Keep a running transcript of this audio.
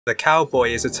The Cowboy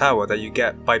is a tower that you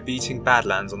get by beating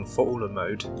Badlands on Fallen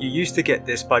mode. You used to get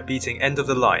this by beating End of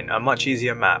the Line, a much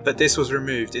easier map, but this was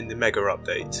removed in the Mega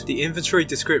Update. The inventory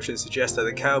description suggests that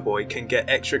the Cowboy can get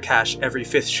extra cash every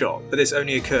 5th shot, but this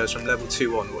only occurs from level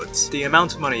 2 onwards. The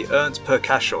amount of money earned per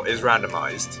cash shot is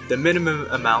randomized. The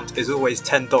minimum amount is always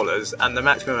 $10 and the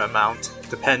maximum amount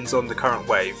depends on the current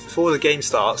wave. Before the game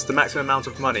starts, the maximum amount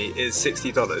of money is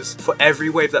 $60. For every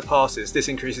wave that passes, this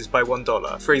increases by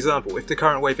 $1. For example, if the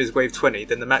current wave is wave 20,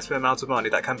 then the maximum amount of money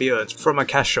that can be earned from a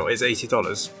cash shot is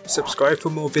 $80. Subscribe for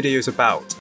more videos about